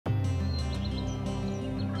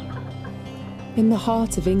In the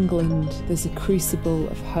heart of England, there's a crucible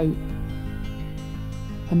of hope,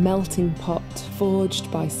 a melting pot forged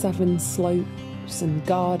by 7 slopes and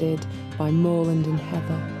guarded by moorland and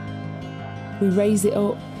heather. We raise it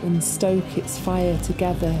up and stoke its fire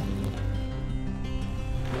together.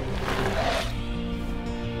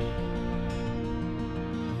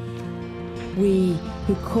 We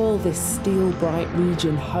who call this steel-bright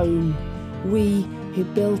region home, we who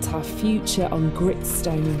built our future on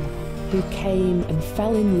gritstone, who came and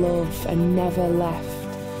fell in love and never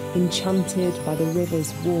left, enchanted by the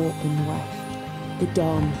river's warp and weft, the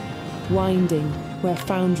Don, winding where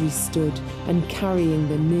foundries stood and carrying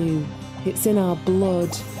the new. It's in our blood,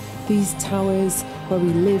 these towers where we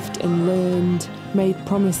lived and learned, made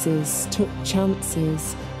promises, took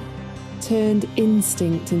chances, turned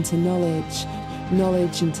instinct into knowledge,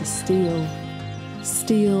 knowledge into steel,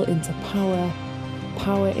 steel into power,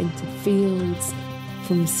 power into fields,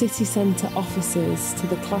 from city centre offices to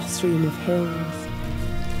the classroom of hills,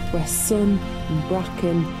 where sun and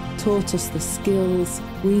bracken taught us the skills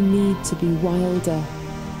we need to be wilder,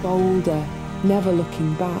 bolder, never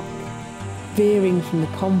looking back, veering from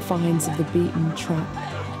the confines of the beaten track.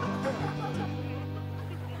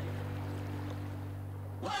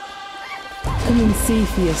 Come and see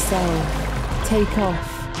for yourself, take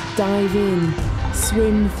off, dive in,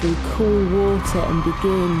 swim through cool water and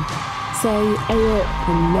begin. Say "Ay up"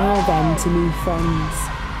 and now then to new friends.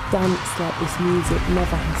 Dance like this music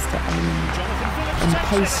never has to end. And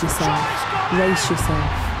pace yourself, race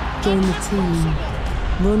yourself, join the team.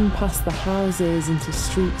 Run past the houses into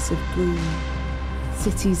streets of green,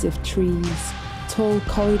 cities of trees, tall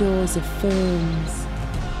corridors of ferns.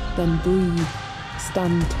 Then breathe,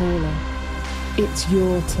 stand taller. It's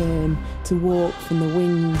your turn to walk from the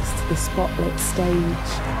wings to the spotlit stage,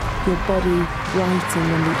 your body writing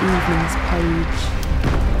on the evening's page.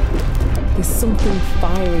 There's something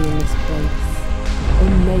fiery in this place,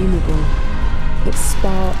 unnameable, that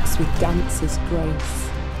sparks with dancer's grace.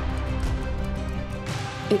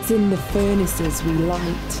 It's in the furnaces we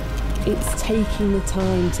light, it's taking the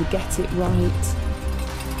time to get it right.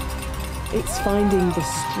 It's finding the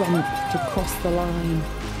strength to cross the line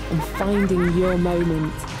and finding your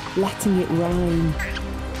moment, letting it rhyme.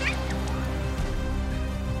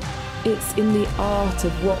 It's in the art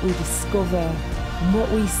of what we discover and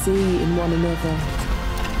what we see in one another.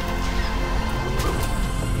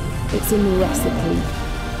 It's in the recipe,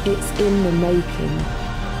 it's in the making.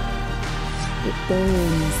 It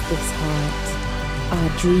burns this heart, our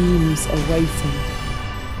dreams are waiting.